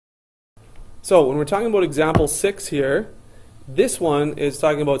So when we're talking about example 6 here, this one is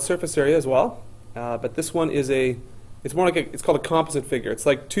talking about surface area as well, but this one is it's more like it's called a composite figure. It's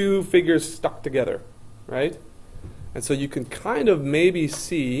like two figures stuck together, right? And so you can kind of maybe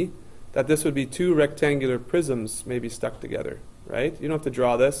see that this would be two rectangular prisms maybe stuck together, right? You don't have to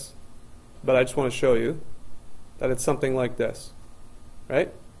draw this, but I just want to show you that it's something like this, right?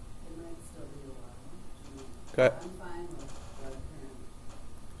 It might still be a while. Okay. I'm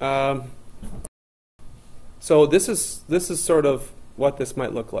fine with So this is sort of what this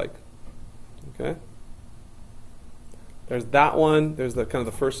might look like. Okay. There's that one. There's the kind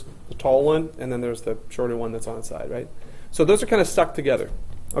of the tall one, and then there's the shorter one that's on the side, right? So those are kind of stuck together.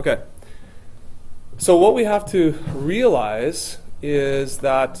 Okay. So what we have to realize is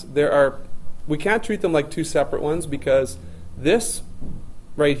that we can't treat them like two separate ones because this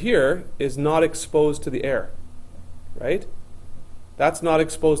right here is not exposed to the air, right? That's not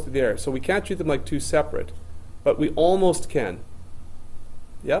exposed to the air. So we can't treat them like two separate, but we almost can.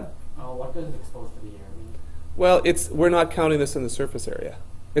 Yep. What does exposed to the air mean? Well, we're not counting this in the surface area.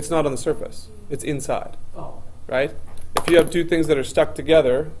 It's not on the surface. It's inside. Oh. Right? If you have two things that are stuck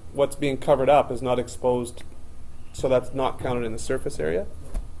together, what's being covered up is not exposed, so that's not counted in the surface area.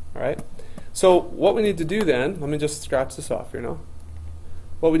 All right? So what we need to do then, let me just scratch this off here now.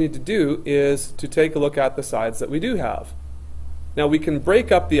 What we need to do is to take a look at the sides that we do have. Now we can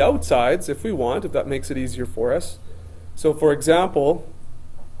break up the outsides if we want, if that makes it easier for us. So for example,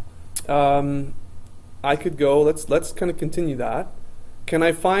 I could go, let's kind of continue that. Can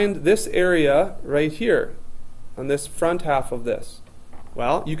I find this area right here on this front half of this?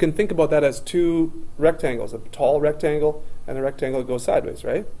 Well, you can think about that as two rectangles, a tall rectangle and a rectangle that goes sideways,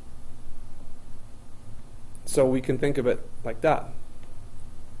 right? So we can think of it like that.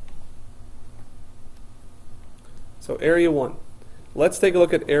 So area 1. Let's take a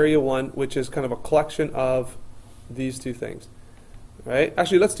look at area 1, which is kind of a collection of these two things. Right?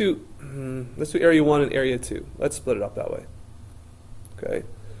 Actually, let's do area 1 and area 2. Let's split it up that way. Okay.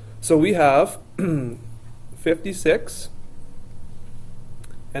 So we have 56,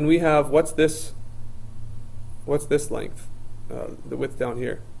 and we have what's this length? The width down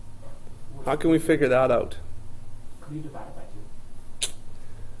here. How can we figure that out? Can you divide it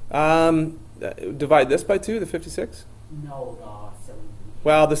by 2? Divide this by 2, the 56? No, 78.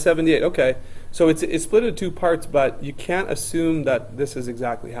 Well, the 78. Okay. So it's split into two parts, but you can't assume that this is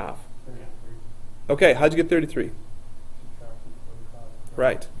exactly half. Okay, how'd you get 33?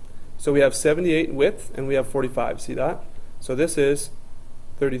 Right. So we have 78 in width, and we have 45. See that? So this is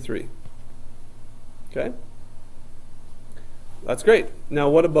 33. Okay? That's great. Now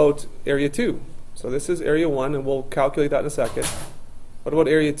what about area 2? So this is area 1, and we'll calculate that in a second. What about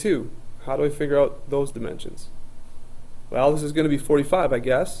area 2? How do I figure out those dimensions? Well, this is going to be 45, I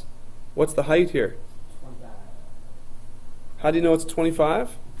guess. What's the height here? 25. How do you know it's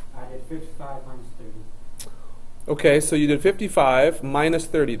 25? I did 55 minus 30. Okay, so you did 55 minus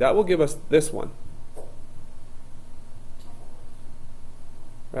 30. That will give us this one.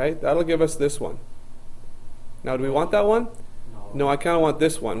 Right? That'll give us this one. Now, do we want that one? No. No, I kind of want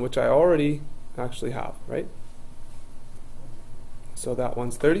this one, which I already actually have, right? So that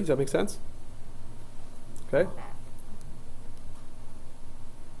one's 30. Does that make sense? Okay.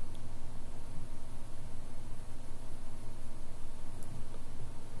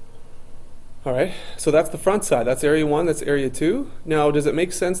 All right, so that's the front side. That's area 1, that's area 2. Now, does it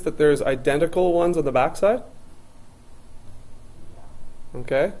make sense that there's identical ones on the back side?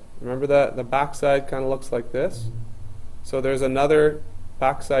 Okay, remember that the back side kind of looks like this. So there's another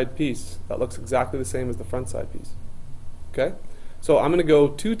backside piece that looks exactly the same as the front side piece. Okay, so I'm going to go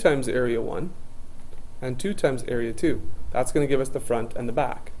 2 times area 1 and 2 times area 2. That's going to give us the front and the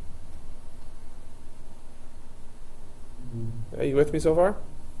back. Are you with me so far?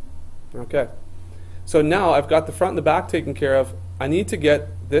 Okay, so now I've got the front and the back taken care of. I need to get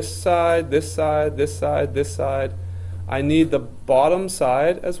this side, this side, this side, this side. I need the bottom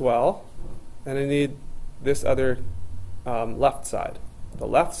side as well, and I need this other left side. The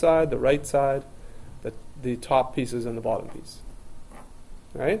left side, the right side, the top pieces and the bottom piece.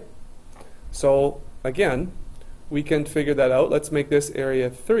 All right? So again, we can figure that out. Let's make this area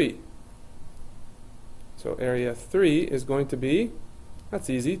 3. So area 3 is going to be, that's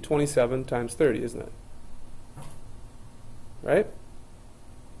easy, 27 times 30, isn't it? Right?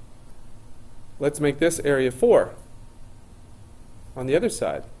 Let's make this area 4 on the other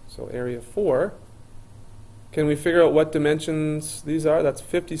side. So area 4, can we figure out what dimensions these are? That's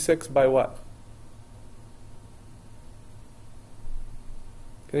 56 by what?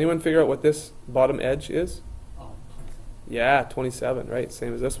 Can anyone figure out what this bottom edge is? Oh, 27. Yeah, 27, right?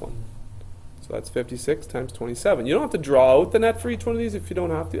 Same as this one. So that's 56 times 27. You don't have to draw out the net for each one of these if you don't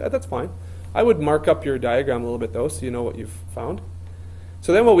have to. That's fine. I would mark up your diagram a little bit though so you know what you've found.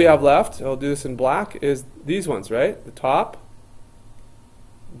 So then what we have left, I'll do this in black, is these ones, right? The top,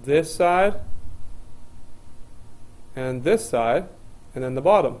 this side, and this side, and then the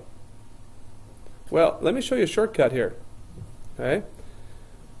bottom. Well, let me show you a shortcut here. Okay?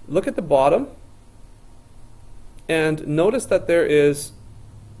 Look at the bottom, and notice that there is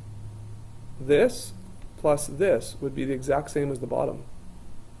this plus this would be the exact same as the bottom.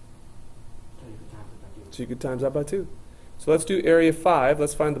 So you could times that by 2. So let's do area 5.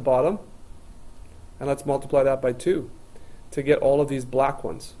 Let's find the bottom, and let's multiply that by 2 to get all of these black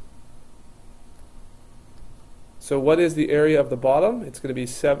ones. So what is the area of the bottom? It's going to be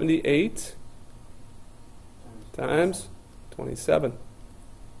 78 times 27.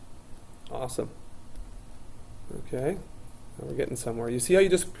 Awesome. Okay, now we're getting somewhere. You see how you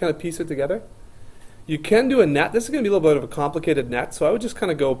just kind of piece it together? You can do a net. This is going to be a little bit of a complicated net, so I would just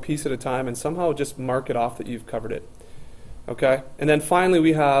kind of go piece at a time and somehow just mark it off that you've covered it. Okay, and then finally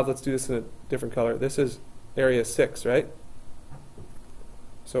we have, let's do this in a different color. This is area 6, right?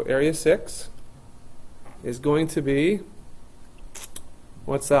 So area 6 is going to be,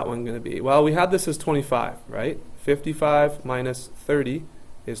 what's that one going to be? Well, we had this as 25, right? 55 minus 30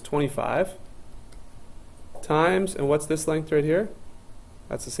 is 25 times, and what's this length right here?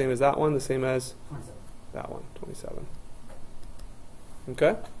 That's the same as that one, the same as 27. that one, 27.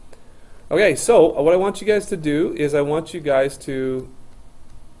 Okay? Okay, so what I want you guys to do is I want you guys to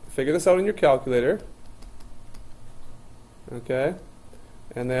figure this out in your calculator. Okay?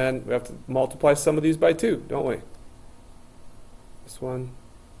 And then we have to multiply some of these by 2, don't we? This one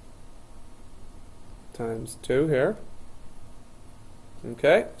times 2 here.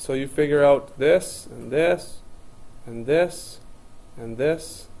 Okay, so you figure out this, and this, and this, and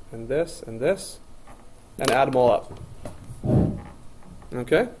this, and this, and this, and add them all up.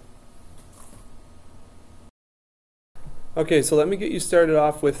 Okay? Okay, so let me get you started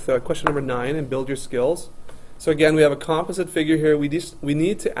off with question number 9 and build your skills. So again, we have a composite figure here. We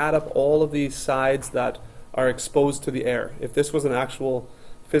need to add up all of these sides that are exposed to the air. If this was an actual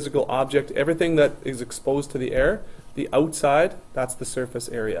physical object, everything that is exposed to the air, the outside, that's the surface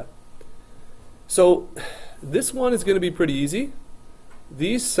area. So this one is going to be pretty easy.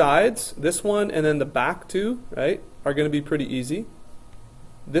 These sides, this one and then the back two, right, are going to be pretty easy.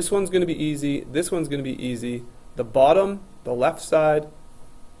 This one's going to be easy. This one's going to be easy. The bottom, the left side,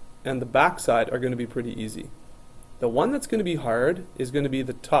 and the back side are going to be pretty easy. The one that's going to be hard is going to be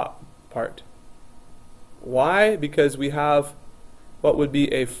the top part. Why? Because we have what would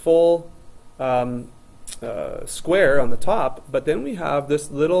be a full square on the top, but then we have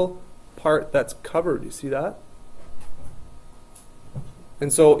this little part that's covered. You see that?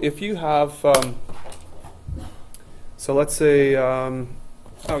 And so if you have, so let's say,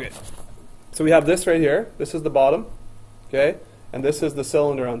 okay, so we have this right here. This is the bottom, okay, and this is the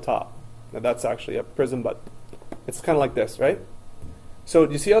cylinder on top. Now that's actually a prism, but it's kind of like this, right? So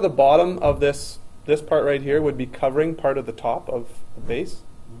do you see how the bottom of this part right here would be covering part of the top of the base?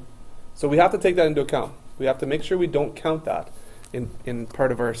 So we have to take that into account. We have to make sure we don't count that in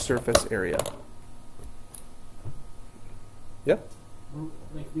part of our surface area. Yeah?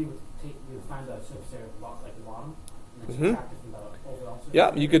 Like we would find the surface area like the bottom, and then Mhm. subtract it from the overall surface.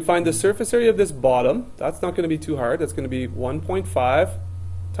 Yeah, you could find the surface area of this bottom. That's not going to be too hard. That's going to be 1.5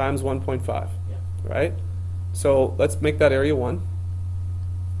 times 1.5, Yeah. right? So let's make that area 1.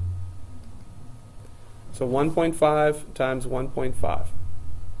 So 1.5 times 1.5.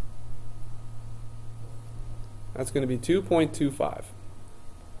 That's going to be 2.25.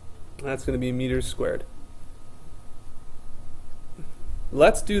 That's going to be meters squared.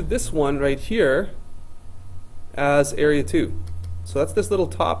 Let's do this one right here as area 2. So that's this little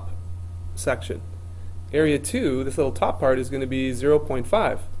top section. Area 2, this little top part, is going to be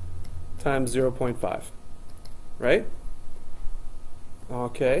 0.5 times 0.5. Right?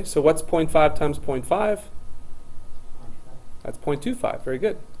 Okay, so what's 0.5 times 0.5? That's 0.25. Very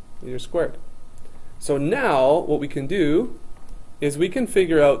good. Meters squared. So now what we can do is we can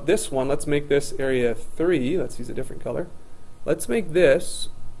figure out this one. Let's make this area 3. Let's use a different color. Let's make this,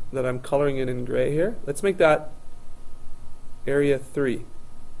 that I'm coloring it in gray here, let's make that area 3.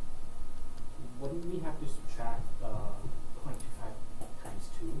 Wouldn't we have to subtract 0.25 times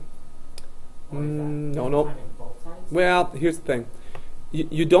 2? Or is that No. having both sides? Well, here's the thing.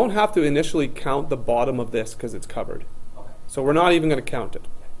 You don't have to initially count the bottom of this because it's covered. Okay. So we're not even going to count it.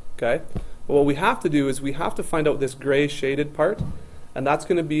 Okay? But what we have to do is we have to find out this gray shaded part, and that's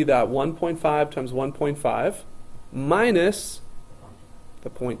going to be that 1.5 times 1.5 minus the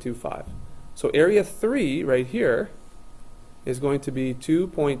 0.25. So area 3 right here is going to be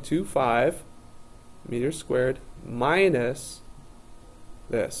 2.25 meters squared minus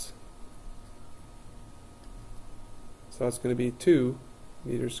this. So it's going to be 2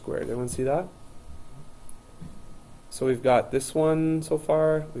 meters squared. Everyone see that? So we've got this one so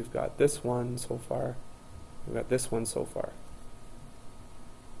far, we've got this one so far, we've got this one so far.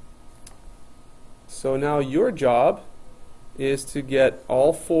 So now your job is to get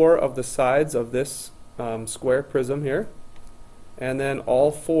all 4 of the sides of this square prism here, and then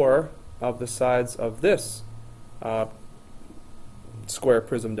all 4 of the sides of this square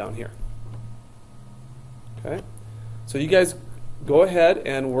prism down here. Okay? So you guys go ahead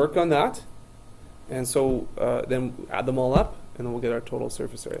and work on that, and so then add them all up, and then we'll get our total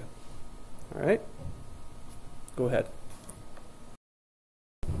surface area. All right? Go ahead.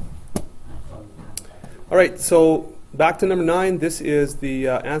 All right, so back to number 9. This is the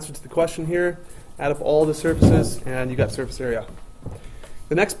answer to the question here. Add up all the surfaces, and you got surface area.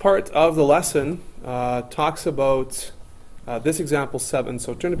 The next part of the lesson talks about this example 7.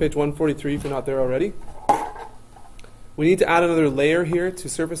 So turn to page 143 if you're not there already. We need to add another layer here to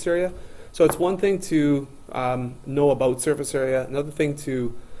surface area. So it's one thing to know about surface area, another thing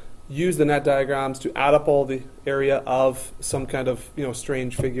to use the net diagrams to add up all the area of some kind of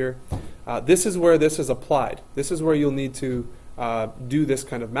strange figure. This is where this is applied. This is where you'll need to do this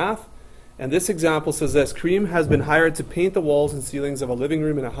kind of math. And this example says this: Kareem has been hired to paint the walls and ceilings of a living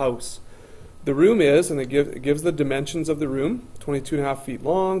room in a house. The room is, and it gives the dimensions of the room, 22.5 feet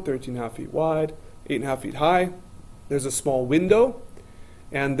long, 13.5 feet wide, 8.5 feet high. There's a small window,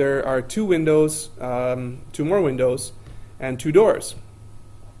 and there are 2 windows, 2 more windows, and 2 doors.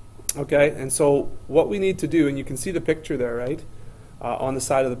 Okay, and so what we need to do, and you can see the picture there, right? On the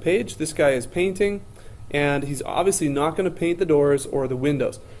side of the page, this guy is painting, and he's obviously not going to paint the doors or the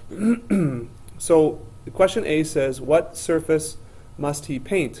windows. So the question A says, what surface must he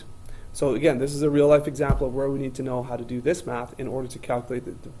paint? So again, this is a real-life example of where we need to know how to do this math in order to calculate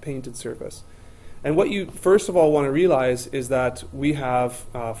the painted surface. And what you first of all want to realize is that we have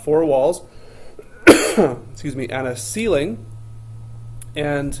 4 walls, excuse me, and a ceiling,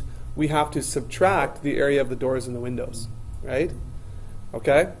 and we have to subtract the area of the doors and the windows, right?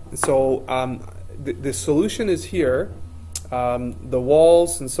 Okay, so the solution is here. The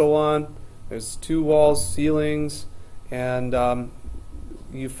walls and so on, there's 2 walls, ceilings, and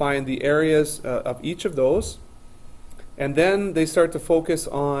you find the areas of each of those, and then they start to focus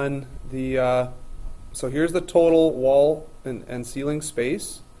on the so here's the total wall and ceiling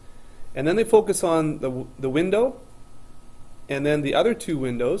space, and then they focus on the window, and then the other 2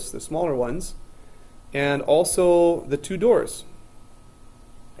 windows, the smaller ones, and also the 2 doors.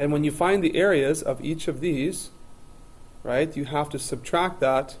 And when you find the areas of each of these, right, you have to subtract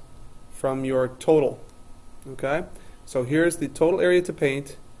that from your total. Okay? So here's the total area to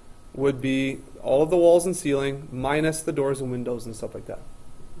paint would be all of the walls and ceiling minus the doors and windows and stuff like that.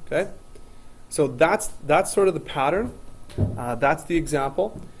 Okay? So that's sort of the pattern. That's the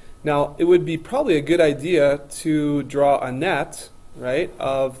example. Now, it would be probably a good idea to draw a net, right,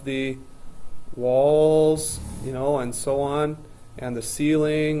 of the walls, and so on, and the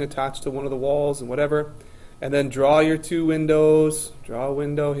ceiling attached to one of the walls and whatever, and then draw your 2 windows, draw a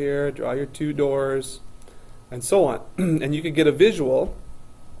window here, draw your 2 doors, and so on. And you could get a visual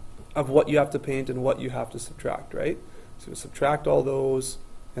of what you have to paint and what you have to subtract, right? So subtract all those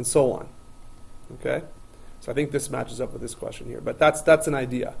and so on. Okay? So I think this matches up with this question here, but that's an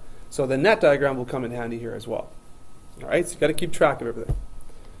idea. So the net diagram will come in handy here as well. All right, so you got to keep track of everything.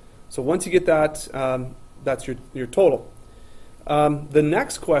 So once you get that, that's your total. The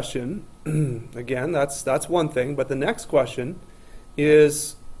next question, again, that's one thing, but the next question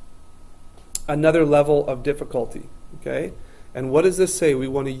is another level of difficulty. Okay, and what does this say? We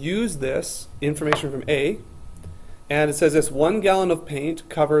want to use this information from A, and it says this: 1 gallon of paint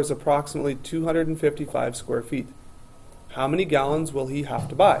covers approximately 255 square feet. How many gallons will he have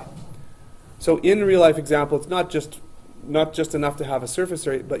to buy? So in a real life example, it's not just enough to have a surface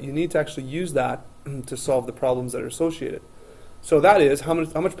area, but you need to actually use that to solve the problems that are associated. So that is, how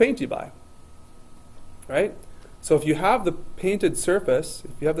much paint do you buy? Right? So if you have the painted surface,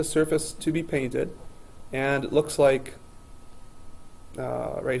 if you have the surface to be painted, and it looks like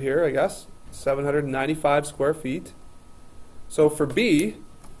right here, I guess, 795 square feet. So for B,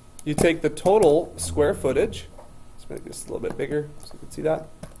 you take the total square footage. Let's make this a little bit bigger so you can see that.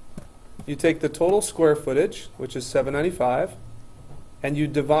 You take the total square footage, which is 795, and you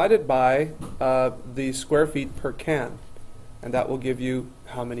divide it by the square feet per can. And that will give you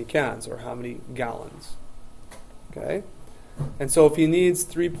how many cans or how many gallons. Okay? And so if he needs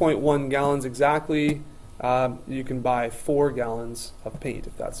 3.1 gallons exactly, you can buy 4 gallons of paint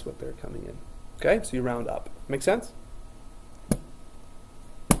if that's what they're coming in. Okay, so you round up. Make sense?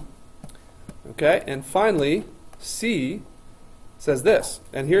 Okay, and finally, C says this,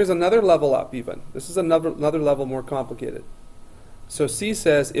 and here's another level up even. This is another level more complicated. So C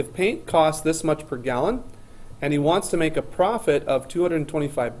says, if paint costs this much per gallon, and he wants to make a profit of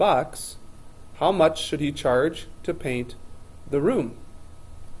 $225, how much should he charge to paint the room?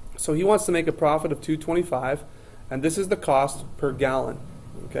 So he wants to make a profit of $225, and this is the cost per gallon.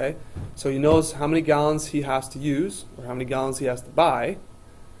 Okay, so he knows how many gallons he has to use, or how many gallons he has to buy,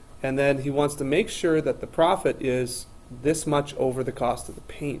 and then he wants to make sure that the profit is this much over the cost of the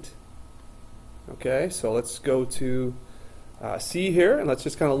paint. Okay, so let's go to C here, and let's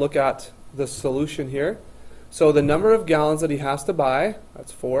just kind of look at the solution here. So the number of gallons that he has to buy,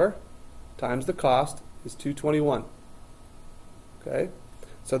 that's 4, times the cost, is $221. Okay,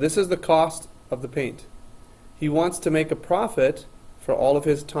 so this is the cost of the paint. He wants to make a profit for all of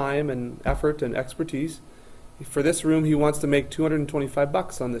his time and effort and expertise. For this room, he wants to make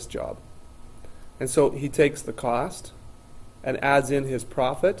 $225 on this job. And so he takes the cost and adds in his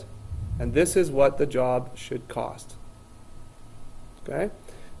profit, and this is what the job should cost. Okay?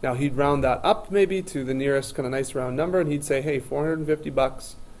 Now he'd round that up maybe to the nearest kind of nice round number, and he'd say, hey,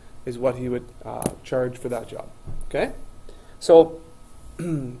 $450 is what he would charge for that job. Okay? So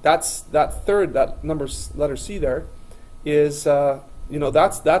that's that number, letter C there, is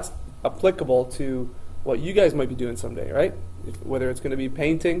that's applicable to what you guys might be doing someday, right? Whether it's going to be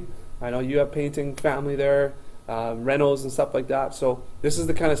painting. I know you have painting family there, renos and stuff like that. So this is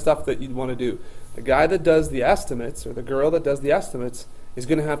the kind of stuff that you'd want to do. The guy that does the estimates, or the girl that does the estimates, is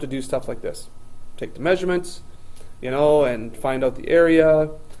going to have to do stuff like this. Take the measurements, and find out the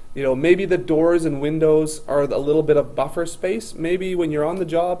area. Maybe the doors and windows are a little bit of buffer space. Maybe when you're on the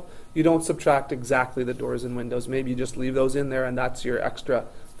job, you don't subtract exactly the doors and windows. Maybe you just leave those in there, and that's your extra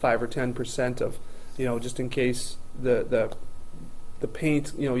 5 or 10% of, just in case the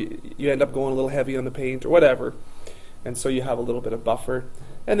paint, you end up going a little heavy on the paint or whatever, and so you have a little bit of buffer.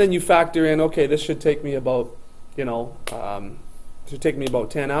 And then you factor in, okay, this should take me about, should take me about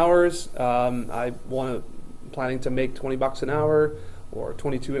 10 hours. Planning to make $20 an hour or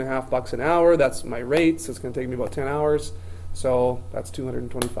 $22.50 an hour. That's my rate, so it's going to take me about 10 hours. So that's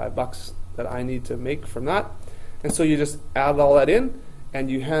 $225 that I need to make from that. And so you just add all that in,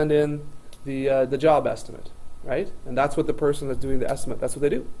 and you hand in the job estimate, right? And that's what the person that's doing the estimate, that's what they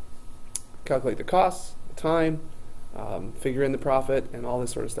do. Calculate the costs, the time, figure in the profit, and all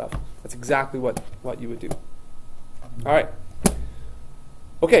this sort of stuff. That's exactly what you would do. All right.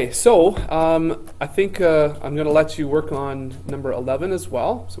 Okay, so I think I'm going to let you work on number 11 as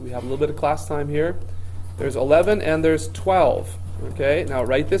well. So we have a little bit of class time here. There's 11 and there's 12. Okay, now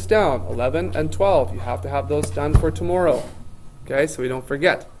write this down. 11 and 12. You have to have those done for tomorrow. Okay, so we don't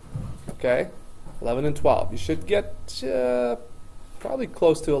forget. Okay, 11 and 12. You should get probably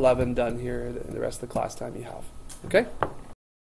close to 11 done here in the rest of the class time you have. Okay?